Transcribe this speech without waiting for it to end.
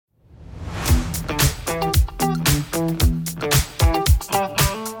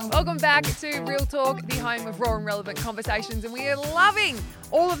Talk, the home of raw and relevant conversations, and we are loving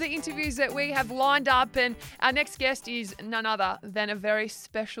all of the interviews that we have lined up. And our next guest is none other than a very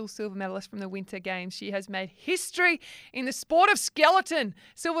special silver medalist from the Winter Games. She has made history in the sport of skeleton.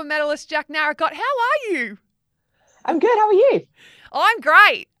 Silver medalist Jack Narracott, how are you? I'm good. How are you? I'm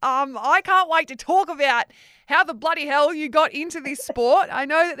great. I can't wait to talk about how the bloody hell you got into this sport. I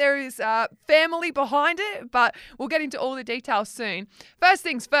know that there is family behind it, but we'll get into all the details soon. First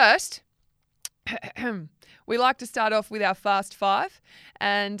things first, we like to start off with our Fast Five,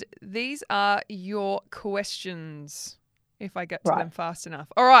 and these are your questions, if I get to them fast enough.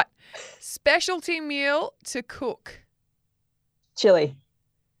 All right. Specialty meal to cook. Chili.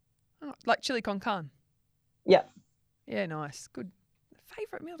 Oh, like chili con carne? Yep. Yeah, nice. Good.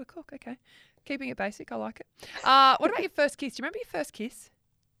 Favourite meal to cook. Okay. Keeping it basic. I like it. What about your first kiss? Do you remember your first kiss?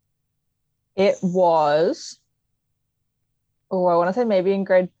 It was, I want to say maybe in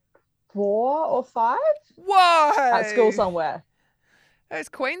grade 4 or 5. Whoa! At school somewhere. Those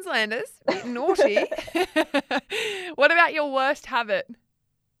Queenslanders. Naughty. What about your worst habit?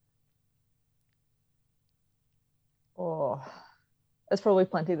 Oh, there's probably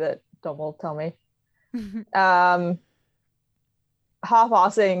plenty that Dom will tell me.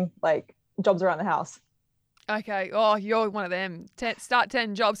 Half-assing like jobs around the house. Okay. Oh, you're one of them. Start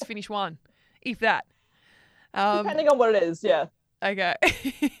 10 jobs, finish 1, if that. Depending on what it is, yeah. Okay.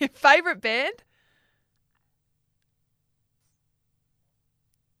 Favorite band?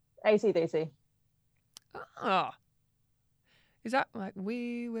 AC/DC. Oh. Is that like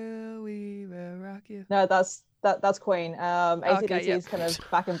we will rock you? No, that's Queen. AC/DC Okay, yep. is kind of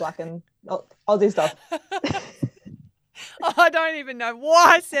Back in Black and Aussie stuff. Oh, I don't even know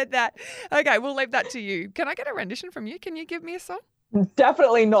why I said that. Okay, we'll leave that to you. Can I get a rendition from you? Can you give me a song?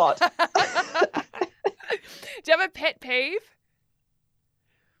 Definitely not. Do you have a pet peeve?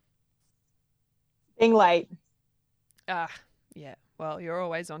 Being late. Yeah. Well, you're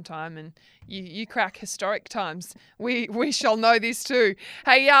always on time, and you crack historic times. We shall know this too.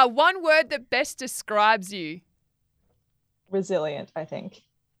 Hey, one word that best describes you. Resilient, I think.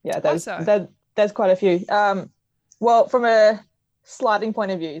 Yeah, there's quite a few. Well, from a sliding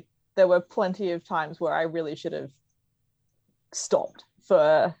point of view, there were plenty of times where I really should have stopped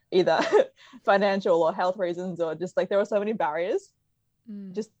for either financial or health reasons, or just like there were so many barriers.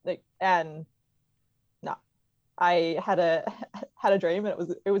 Just like, and no, I had a dream, and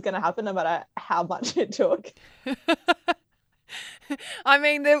it was going to happen no matter how much it took. I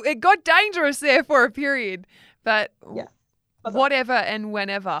mean, it got dangerous there for a period, but yeah, whatever and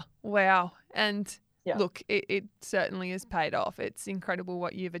whenever. Wow. And yeah. Look, it certainly has paid off. It's incredible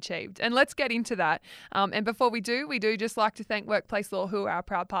what you've achieved. And let's get into that. And before we do just like to thank Workplace Law, who are our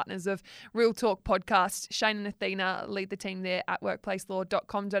proud partners of Real Talk Podcast. Shane and Athena lead the team there at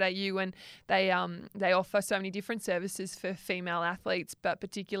workplacelaw.com.au, and they offer so many different services for female athletes, but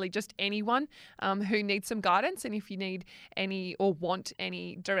particularly just anyone who needs some guidance. And if you need any or want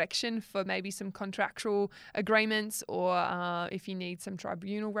any direction for maybe some contractual agreements, or if you need some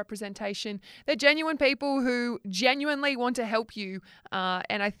tribunal representation, they're genuine people who genuinely want to help you,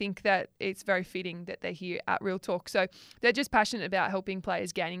 and I think that it's very fitting that they're here at Real Talk. So they're just passionate about helping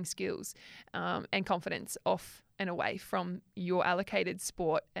players gaining skills and confidence off and away from your allocated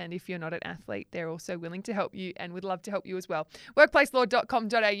sport. And if you're not an athlete, they're also willing to help you and would love to help you as well.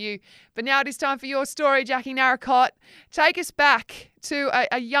 Workplacelaw.com.au. But now it is time for your story, Jackie Narracott. Take us back to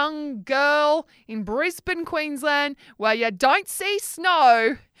a young girl in Brisbane, Queensland, where you don't see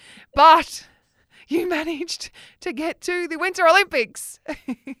snow, but you managed to get to the Winter Olympics.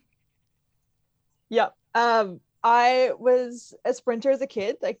 Yep. I was a sprinter as a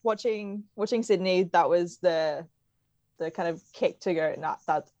kid, like watching Sydney. That was the kind of kick to go,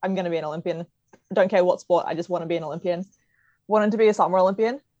 that I'm going to be an Olympian. Don't care what sport, I just want to be an Olympian. Wanted to be a summer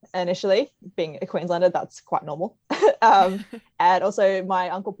Olympian initially. Being a Queenslander, that's quite normal. And also my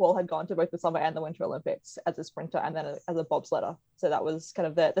Uncle Paul had gone to both the Summer and the Winter Olympics as a sprinter and then as a bobsledder. So that was kind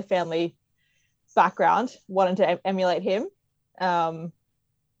of the family background, wanting to emulate him. And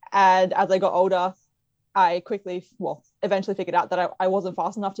as I got older, I eventually figured out that I wasn't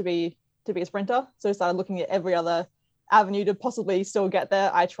fast enough to be a sprinter. So I started looking at every other avenue to possibly still get there.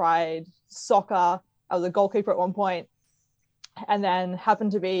 I tried soccer. I was a goalkeeper at one point, and then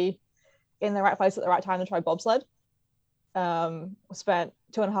happened to be in the right place at the right time to try bobsled. Spent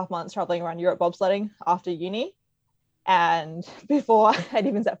 2.5 months traveling around Europe bobsledding after uni. And before I had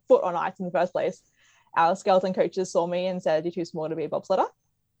even set foot on ice in the first place, our skeleton coaches saw me and said, "You're too small to be a bobsledder.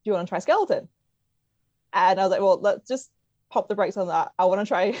 Do you want to try skeleton?" And I was like, well, let's just pop the brakes on that. I want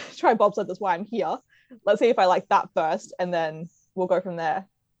to try bobsled. That's why I'm here. Let's see if I like that first, and then we'll go from there.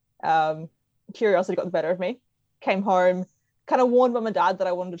 curiosity got the better of me. Came home, kind of warned mum and dad that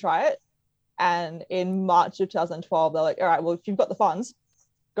I wanted to try it. And in March of 2012, they're like, all right, well, if you've got the funds,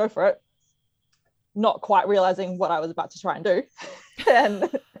 go for it. Not quite realizing what I was about to try and do. And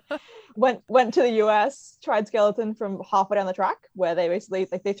went to the US, tried skeleton from halfway down the track, where they basically,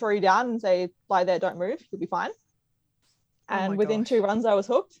 like, they throw you down and say, lie there, don't move, you'll be fine. And within 2 runs, I was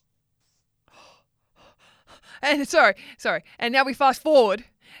hooked. And sorry. And now we fast forward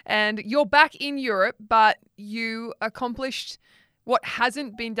and you're back in Europe, but you accomplished what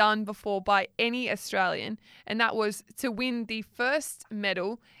hasn't been done before by any Australian, and that was to win the first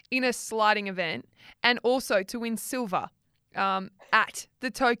medal in a sliding event and also to win silver at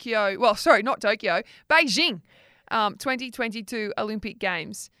the Beijing 2022 Olympic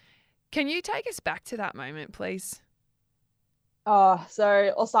Games. Can you take us back to that moment, please?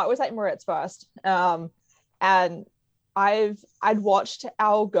 So I'll start with St. Moritz first. And I'd watched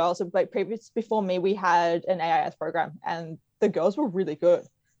our girls, like before me, we had an AIS program and the girls were really good.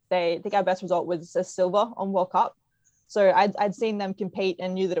 I think our best result was a silver on World Cup. So I'd seen them compete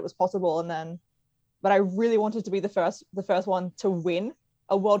and knew that it was possible. But I really wanted to be the first one to win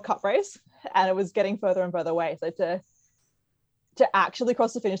a World Cup race, and it was getting further and further away. So to actually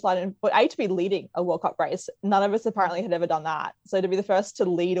cross the finish line, but to be leading a World Cup race, none of us apparently had ever done that. So to be the first to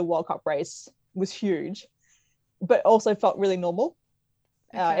lead a World Cup race was huge, but also felt really normal.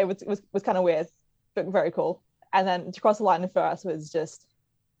 Okay. It was kind of weird, but very cool. And then to cross the line in first was just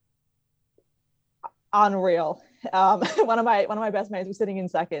unreal. One of my best mates was sitting in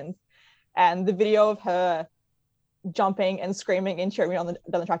second, and the video of her jumping and screaming and cheering me down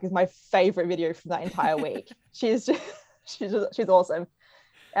the track is my favorite video from that entire week. she's awesome.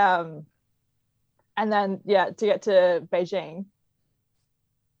 And then to get to Beijing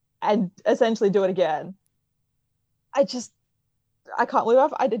and essentially do it again, I can't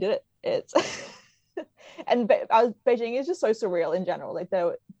believe I did it. It's and Beijing is just so surreal in general. Like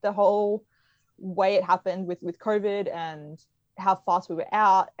the whole way it happened with COVID and how fast we were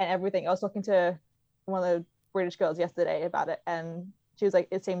out and everything. I was talking to one of the British girls yesterday about it, and she was like,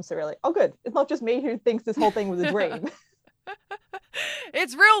 it seems surreal. Like, oh good, it's not just me who thinks this whole thing was a dream.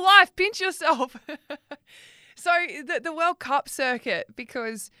 It's real life, pinch yourself. So the World Cup circuit,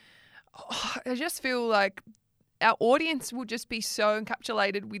 because I just feel like our audience will just be so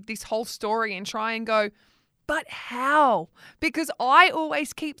encapsulated with this whole story and try and go, but how? Because I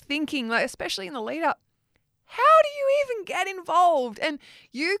always keep thinking, like, especially in the lead up, how do you even get involved? And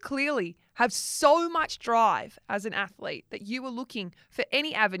you clearly have so much drive as an athlete that you were looking for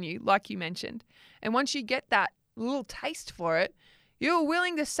any avenue, like you mentioned. And once you get that little taste for it, you're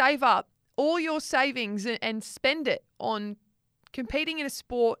willing to save up all your savings and spend it on competing in a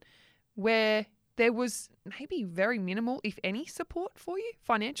sport where there was maybe very minimal, if any, support for you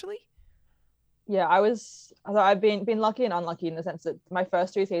financially. Yeah, I've been lucky and unlucky in the sense that my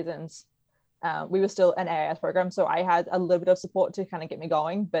first 2 seasons, we were still an AIS program, so I had a little bit of support to kind of get me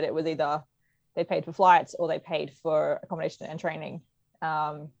going, but it was either they paid for flights or they paid for accommodation and training.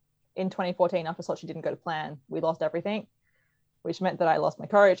 In 2014, after Sochi didn't go to plan, we lost everything, which meant that I lost my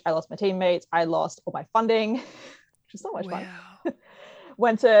coach, I lost my teammates, I lost all my funding, which was so much fun.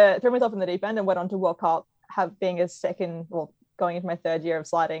 Threw myself in the deep end and went on to World Cup, going into my 3rd year of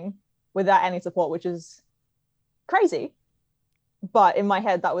sliding without any support, which is crazy. But in my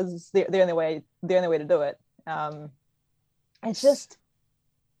head, that was the only way to do it.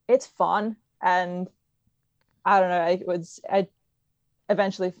 It's fun. And I don't know, I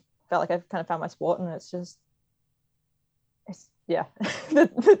eventually felt like I've kind of found my sport, and it's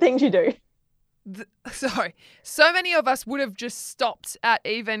the things you do. Sorry. So many of us would have just stopped at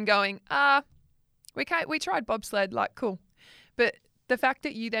even going, we tried bobsled, like, cool. But the fact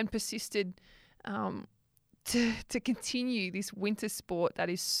that you then persisted to continue this winter sport that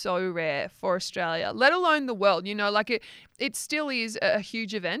is so rare for Australia, let alone the world, like it still is a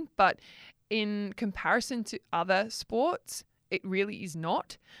huge event, but in comparison to other sports, it really is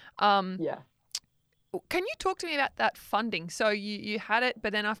not. Can you talk to me about that funding? So you had it,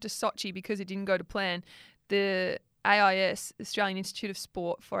 but then after Sochi, because it didn't go to plan, the AIS, Australian Institute of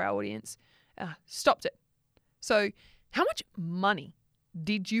Sport, for our audience, stopped it. So how much money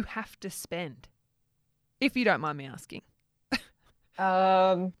did you have to spend, if you don't mind me asking?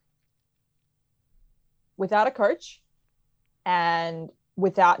 Without a coach and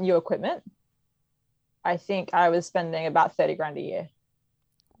without new equipment, I think I was spending about 30 grand a year.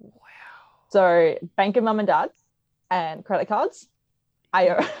 Wow. So banking mum and dad and credit cards.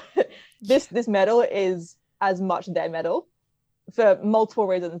 This medal is as much their medal for multiple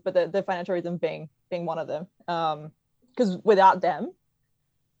reasons, but the financial reason being one of them. Because without them,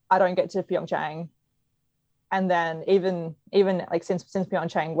 I don't get to Pyeongchang, and then even like since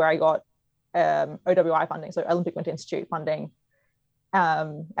Pyeongchang, where I got OWI funding, so Olympic Winter Institute funding,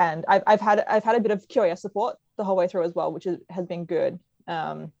 and I've had a bit of QAS support the whole way through as well, which has been good.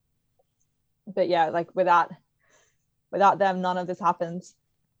 But yeah, like without them, none of this happens.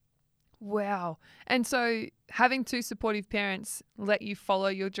 Wow. And so having two supportive parents let you follow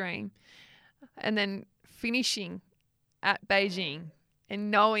your dream, and then finishing at Beijing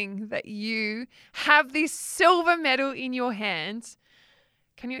and knowing that you have this silver medal in your hands.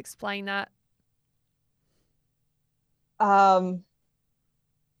 Can you explain that? I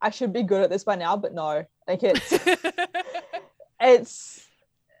should be good at this by now, but no. Like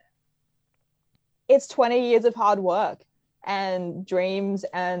it's 20 years of hard work and dreams,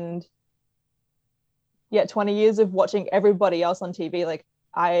 and 20 years of watching everybody else on TV. Like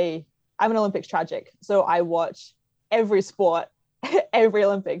I'm an Olympics tragic, so I watch every sport, every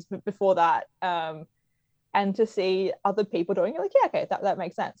Olympics before that, and to see other people doing it, like, yeah, okay, that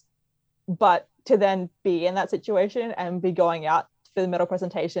makes sense. But to then be in that situation and be going out for the medal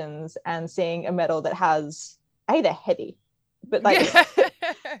presentations and seeing a medal that has, they're heavy, but like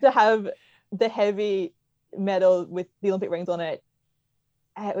to have the heavy medal with the Olympic rings on it,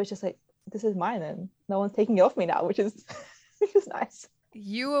 it was just like, this is mine and no one's taking it off me now, which is nice.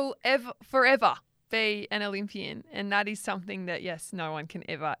 You will forever be an Olympian, and that is something that, yes, no one can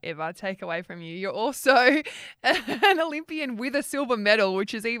ever take away from you. You're also an Olympian with a silver medal,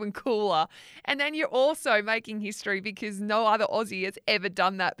 which is even cooler. And then you're also making history because no other Aussie has ever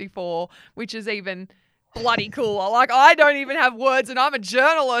done that before, which is even bloody cooler. Like, I don't even have words, and I'm a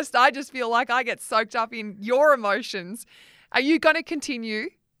journalist. I just feel like I get soaked up in your emotions. Are you going to continue?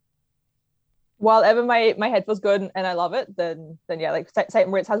 While ever my head feels good and I love it, then yeah, like St.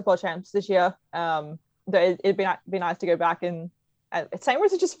 Moritz has world champs this year. It'd be nice to go back, and St.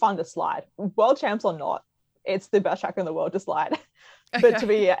 Moritz is just fun to slide. World champs or not, it's the best track in the world to slide. But to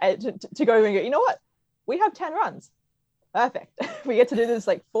be to go and go, you know what? We have 10 runs. Perfect. We get to do this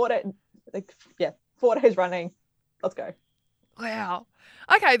like 4 days running. Let's go. Wow.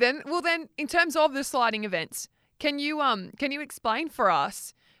 Okay, then. Well, then, in terms of the sliding events, can you explain for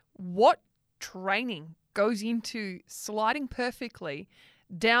us what training goes into sliding perfectly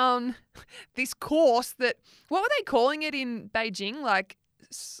down this course that, what were they calling it in Beijing? Like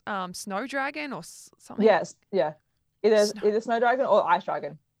Snow Dragon or something? Yes, yeah. Either Snow Dragon or Ice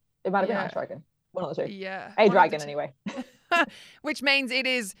Dragon. It might have been Ice Dragon. One of the two. Yeah. A dragon anyway. Which means it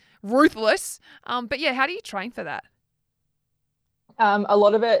is ruthless. But yeah, how do you train for that? A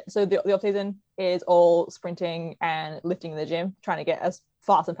lot of it, so the off season is all sprinting and lifting in the gym, trying to get as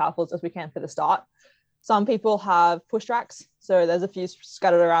fast and powerful as we can for the start. Some people have push tracks, so there's a few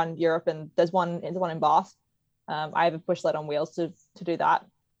scattered around Europe, and there's one in Bath. I have a push sled on wheels to do that,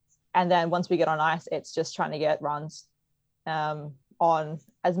 and then once we get on ice, it's just trying to get runs on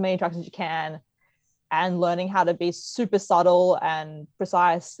as many tracks as you can, and learning how to be super subtle and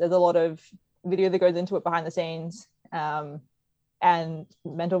precise. There's a lot of video that goes into it behind the scenes, and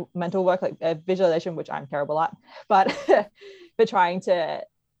mental work, like visualization, which I'm terrible at, but for trying to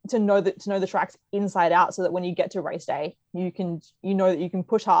know the tracks inside out, so that when you get to race day, you know that you can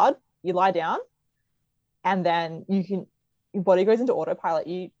push hard, you lie down, and then your body goes into autopilot.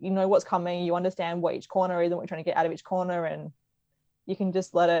 You know what's coming, you understand what each corner is and what you're trying to get out of each corner, and you can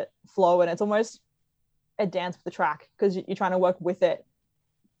just let it flow. And it's almost a dance with the track, because you're trying to work with it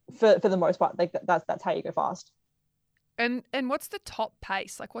for the most part. Like that's how you go fast. And what's the top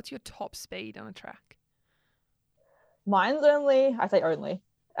pace? Like, what's your top speed on a track? Mine's only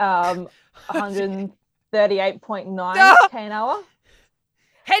 138.9 k an hour.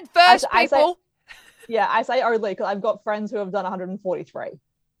 Head first, people. I say only because I've got friends who have done 143.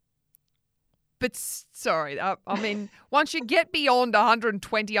 But sorry, I mean, once you get beyond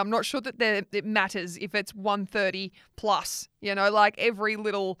 120, I'm not sure that it matters if it's 130 plus. You know, like every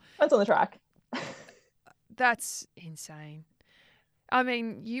little. That's on the track. That's insane. I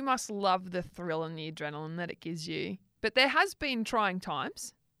mean, you must love the thrill and the adrenaline that it gives you. But there has been trying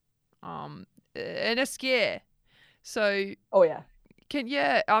times, and a scare. So. Oh yeah.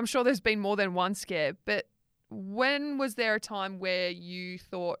 I'm sure there's been more than one scare. But when was there a time where you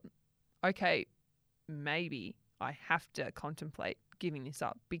thought, okay, maybe I have to contemplate giving this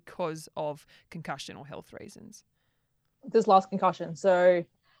up because of concussion or health reasons? This last concussion. So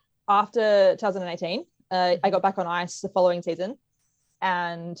after 2018. I got back on ice the following season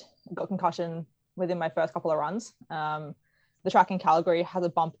and got concussion within my first couple of runs. The track in Calgary has a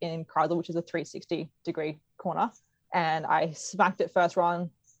bump in Kreisel, which is a 360-degree corner. And I smacked it first run,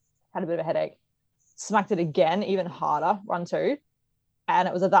 had a bit of a headache. Smacked it again, even harder, run 2. And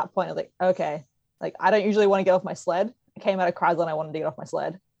it was at that point I was like, okay, like I don't usually want to get off my sled. I came out of Kreisel and I wanted to get off my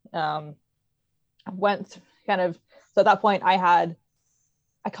sled. Went kind of, so at that point I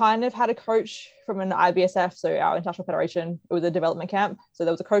kind of had a coach from an IBSF, so our international federation. It was a development camp, so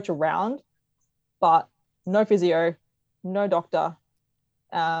there was a coach around, but no physio, no doctor.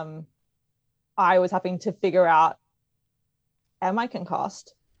 I was having to figure out, am I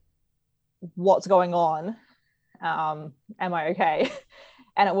concussed? What's going on? Am I okay?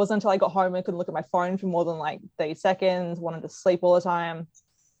 And it wasn't until I got home and couldn't look at my phone for more than like 30 seconds, wanted to sleep all the time.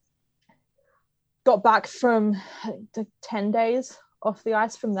 Got back from 10 days off the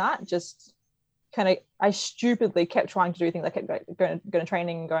ice from that. Just kind of, I stupidly kept trying to do things. I kept going to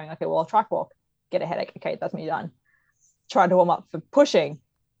training and going, okay, well, I'll track walk, get a headache. Okay, that's me done. Tried to warm up for pushing.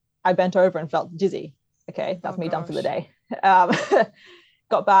 I bent over and felt dizzy. Okay, that's me done for the day.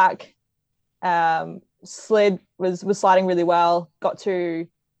 Got back, slid, was sliding really well. Got to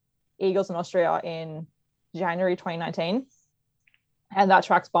Eagles in Austria in January 2019, and that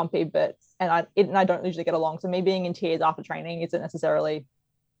track's bumpy, but I don't usually get along. So me being in tears after training isn't necessarily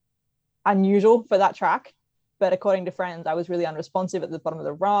unusual for that track. But according to friends, I was really unresponsive at the bottom of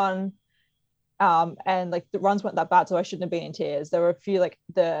the run. And like the runs weren't that bad, so I shouldn't have been in tears. There were a few like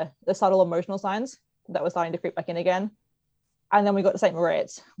the subtle emotional signs that were starting to creep back in again. And then we got to St.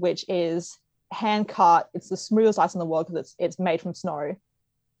 Moritz, which is hand cut. It's the smoothest ice in the world because it's made from snow.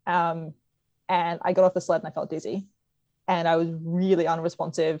 And I got off the sled and I felt dizzy. And I was really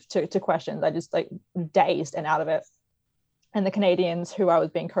unresponsive to questions. I just like dazed and out of it. And the Canadians who I was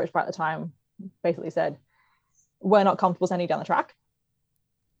being coached by at the time basically said, we're not comfortable sending you down the track.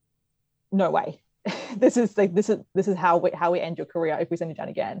 No way. This is how we end your career if we send you down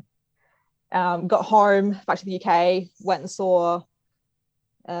again. Got home, back to the UK, went and saw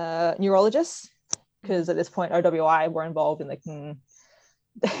neurologists because at this point OWI were involved in like,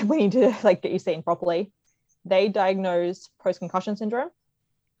 we need to like get you seen properly. They diagnosed post-concussion syndrome.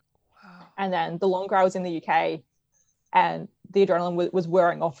 Wow. And then the longer I was in the UK and the adrenaline was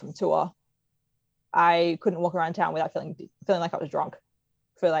wearing off from tour, I couldn't walk around town without feeling like I was drunk.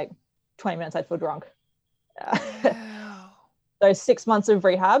 For like 20 minutes I'd feel drunk. Wow. So 6 months of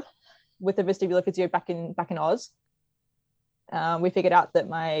rehab with the vestibular physio back in Oz. We figured out that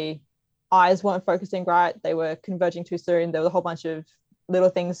my eyes weren't focusing right. They were converging too soon. There was a whole bunch of little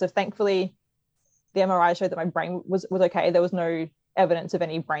things. So thankfully, the MRI showed that my brain was okay. There was no evidence of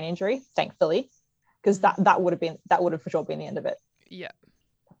any brain injury, thankfully, because that would have for sure been the end of it. Yeah.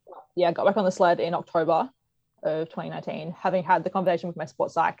 Yeah, got back on the sled in October of 2019, having had the conversation with my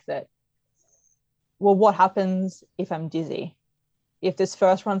sports psych that, well, what happens if I'm dizzy? If this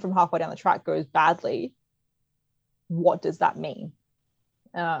first run from halfway down the track goes badly, what does that mean?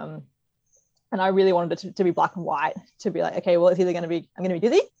 And I really wanted it to be black and white, to be like, okay, well, it's either I'm going to be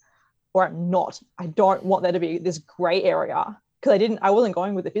dizzy or I'm not. I don't want there to be this gray area, because I wasn't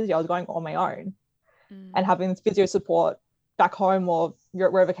going with the physio. I was going on my own and having this physio support back home or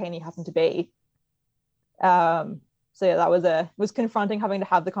wherever Caney happened to be. So yeah, that was confronting, having to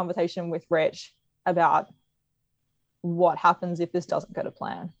have the conversation with Rich about what happens if this doesn't go to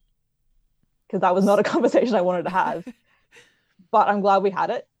plan, because that was not a conversation I wanted to have. But I'm glad we had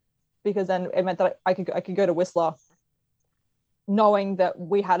it, because then it meant that I could go to Whistler knowing that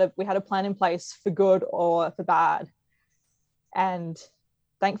we had a plan in place for good or for bad. And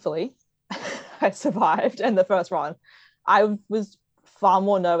thankfully I survived. And the first run, I was far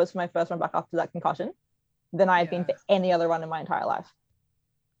more nervous for my first run back after that concussion than I had been for any other run in my entire life.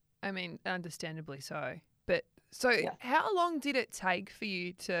 I mean, understandably so. But how long did it take for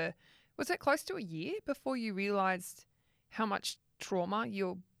you was it close to a year before you realised how much trauma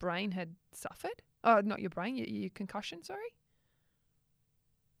your brain had suffered? Oh, not your brain, your concussion, sorry?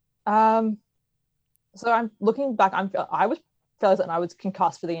 So I'm looking back, I was fairly certain I was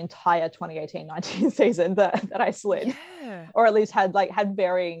concussed for the entire 2018-19 season that I slid. Yeah. Or at least had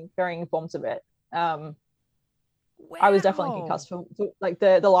varying forms of it. Wow. I was definitely concussed for like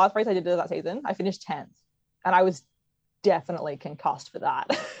the last race I did that season. I finished 10th, and I was definitely concussed for that.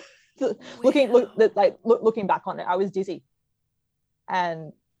 Wow. Looking back on it, I was dizzy,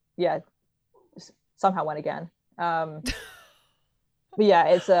 and yeah, somehow went again. But yeah,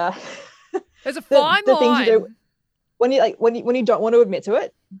 it's there's a fine line. Things you do when you don't want to admit to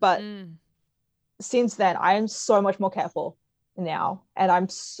it. But since then, I am so much more careful now,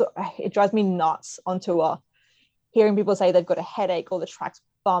 and it drives me nuts on tour hearing people say they've got a headache or the track's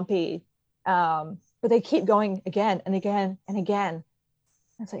bumpy, but they keep going again and again and again.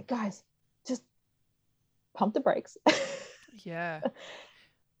 And it's like, guys, just pump the brakes. Yeah.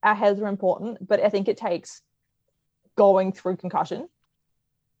 Our heads are important, but I think it takes going through concussion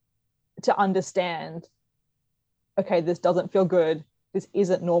to understand, okay, this doesn't feel good, this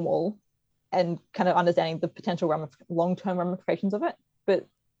isn't normal, and kind of understanding the potential long-term ramifications of it. But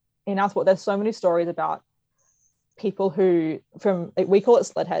in our sport, there's so many stories about people who, from, like, we call it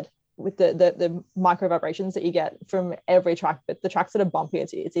sledhead, with the micro vibrations that you get from every track, but the tracks that are bumpy,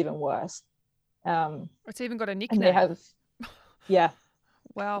 it's even worse. It's even got a nickname. And they have, yeah.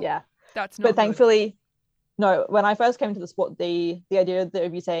 Wow. Yeah. That's not But thankfully, no, when I first came to the sport, the idea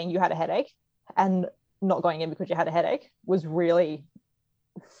of you saying you had a headache and not going in because you had a headache was really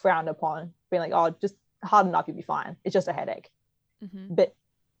frowned upon, being like, oh, just harden up, you'll be fine. It's just a headache. Mm-hmm. But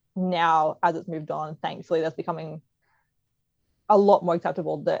now, as it's moved on, thankfully, that's becoming a lot more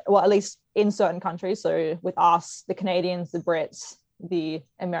acceptable, that, well, at least in certain countries. So with us, the Canadians, the Brits, the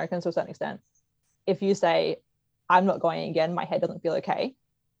Americans to a certain extent, if you say, I'm not going again, my head doesn't feel okay,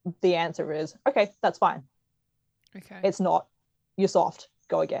 the answer is, okay, that's fine. Okay. It's not, you're soft,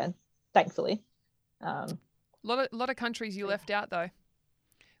 go again, thankfully. Lot of countries you left out though,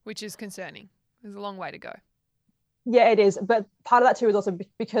 which is concerning. There's a long way to go. Yeah, it is. But part of that too is also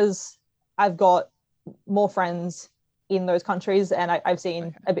because I've got more friends in those countries, and I've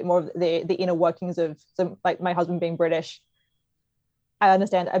seen a bit more of the inner workings of, so like my husband being British, I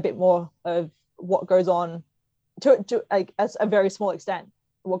understand a bit more of what goes on to like as a very small extent,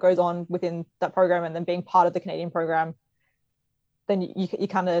 what goes on within that program, and then being part of the Canadian program, then you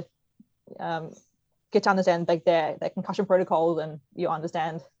kind of get to understand like their concussion protocols, and you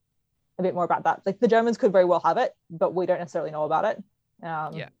understand a bit more about that. Like the Germans could very well have it, but we don't necessarily know about it.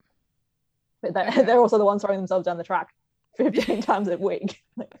 Yeah. But they're also the ones throwing themselves down the track 15 times a week.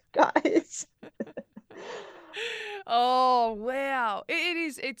 Like, guys. Oh wow, it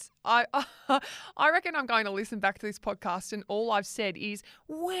is. It's I reckon I'm going to listen back to this podcast, and all I've said is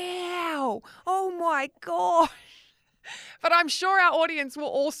wow. Oh my god. But I'm sure our audience will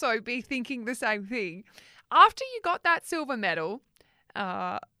also be thinking the same thing. After you got that silver medal,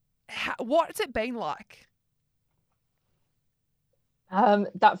 what's it been like?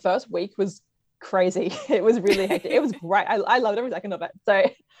 That first week was crazy. It was really hectic. It was great. I loved every second of it.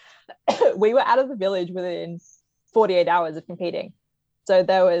 So we were out of the village within 48 hours of competing. So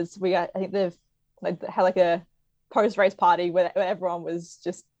I think they've had like a post-race party where everyone was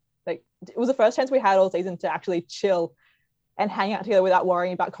just like, it was the first chance we had all season to actually chill and hang out together without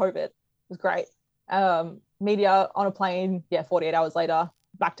worrying about COVID. It was great. Media on a plane, 48 hours later,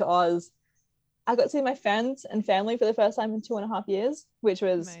 back to Oz. I got to see my friends and family for the first time in 2.5 years, which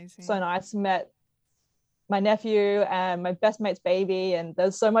was amazing. So nice. Met my nephew and my best mate's baby, and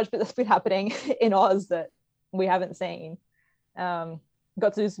there's so much that's been happening in Oz that we haven't seen. Got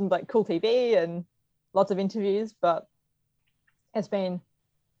to do some like cool TV and lots of interviews, but it's been,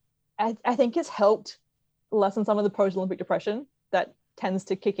 I think it's helped lessen some of the post-Olympic depression that tends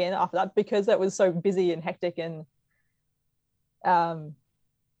to kick in after that, because that was so busy and hectic and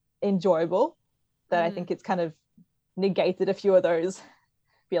enjoyable that I think it's kind of negated a few of those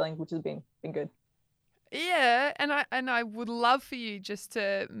feelings, which has been good. Yeah, and I would love for you just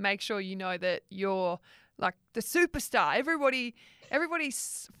to make sure you know that you're like the superstar.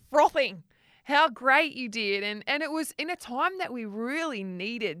 Everybody's frothing how great you did, and it was in a time that we really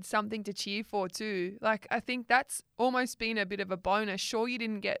needed something to cheer for too. Like I think that's almost been a bit of a bonus. Sure, you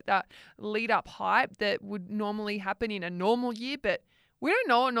didn't get that lead up hype that would normally happen in a normal year, but we don't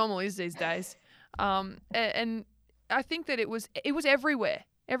know what normal is these days. And I think that it was everywhere.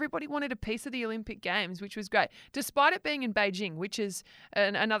 Everybody wanted a piece of the Olympic Games, which was great, despite it being in Beijing, which is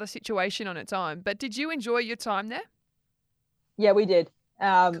another situation on its own. But did you enjoy your time there? Yeah, we did.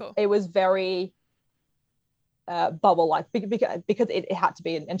 Cool. It was very bubble-like because it had to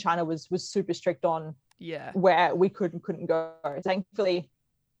be, and China was super strict on where we could and couldn't go. Thankfully,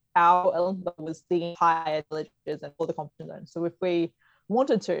 our Olympic was the entire villages and all the competition zones. So if we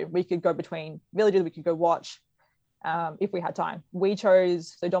wanted to, we could go between villages, we could go watch. If we had time,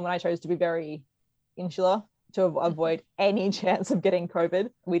 Dom and I chose to be very insular to avoid any chance of getting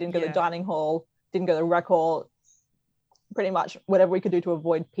COVID. We didn't go to the dining hall, didn't go to the rec hall. Pretty much whatever we could do to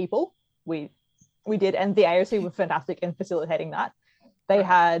avoid people, we did. And the AOC were fantastic in facilitating that. We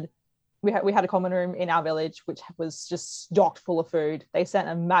had a common room in our village which was just stocked full of food. They sent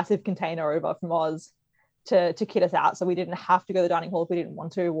a massive container over from Oz to kit us out, so we didn't have to go to the dining hall if we didn't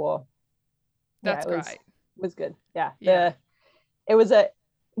want to. Or that's great. Was good. The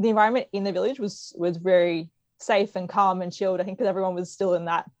environment in the village was very safe and calm and chilled, I think, because everyone was still in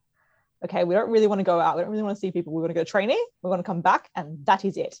that, okay, we don't really want to go out, we don't really want to see people, we want to go training, we want to come back, and that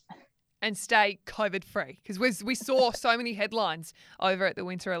is it. and stay COVID free, because we saw so many headlines over at the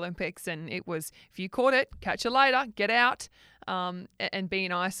Winter Olympics, and it was, if you caught it, catch you later, get out, and be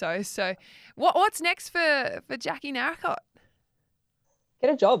in ISO. So what's next for Jackie Narracott?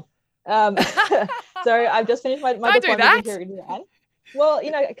 Get a job. So I've just finished my deployment in interior design. Well,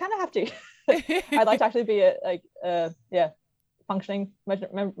 I kind of have to. I'd like to actually be a functioning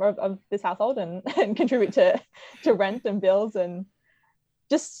member of this household and contribute to rent and bills, and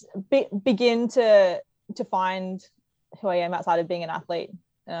just begin to find who I am outside of being an athlete.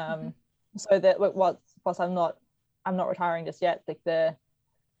 So that whilst I'm not retiring just yet, like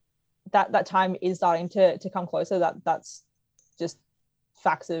that time is starting to come closer. That's just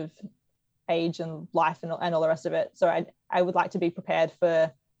facts of age and life and all the rest of it. So I would like to be prepared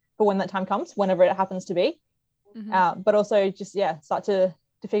for when that time comes, whenever it happens to be. But also just start to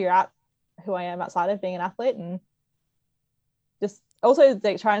figure out who I am outside of being an athlete, and just also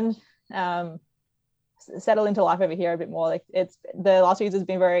like try and settle into life over here a bit more. Like it's the last few years has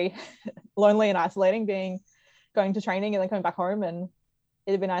been very lonely and isolating, going to training and then coming back home, and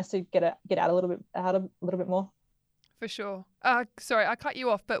it'd be nice to get out a little bit more. For sure. Sorry, I cut you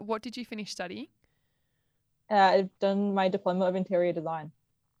off, but what did you finish studying? I've done my diploma of interior design.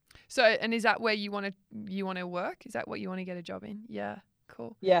 So, and is that where you want to work? Is that what you want to get a job in? Yeah,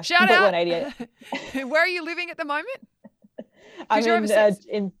 cool. Yeah. Shout out. 188. Where are you living at the moment? I'm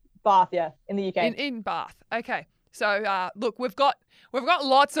in Bath, in the UK. In Bath. Okay. So, look, we've got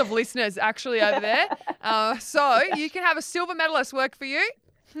lots of listeners actually over there. So you can have a silver medalist work for you.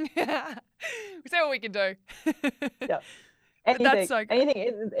 We see what we can do. Yeah.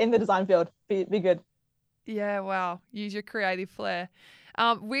 Anything in the design field, be good. Yeah, wow. Use your creative flair.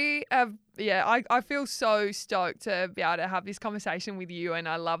 I feel so stoked to be able to have this conversation with you, and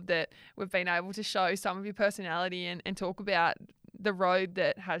I love that we've been able to show some of your personality and talk about the road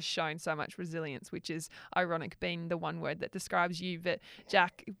that has shown so much resilience, which is ironic being the one word that describes you. But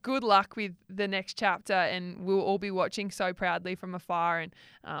Jack, good luck with the next chapter, and we'll all be watching so proudly from afar, and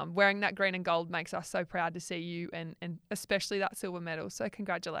wearing that green and gold makes us so proud to see you, and especially that silver medal. So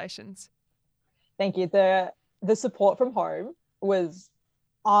congratulations. Thank you. The support from home was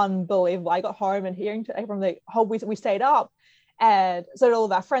unbelievable. I got home and hearing from the whole, we stayed up, and so did all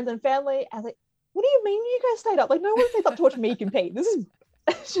of our friends and family. I was like, what do you mean you guys stayed up? Like, no one stays up to watch me compete. This is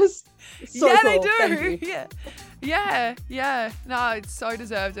just so cool. They do. Yeah. No, it's so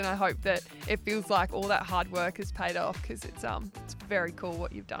deserved, and I hope that it feels like all that hard work has paid off, because it's very cool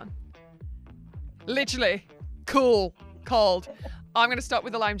what you've done. Literally cool, cold. I'm going to stop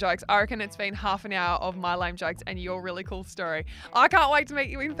with the lame jokes. I reckon it's been half an hour of my lame jokes and your really cool story. I can't wait to meet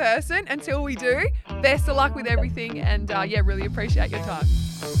you in person. Until we do, best of luck with everything, and really appreciate your time.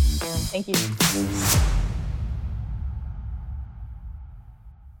 Thank you.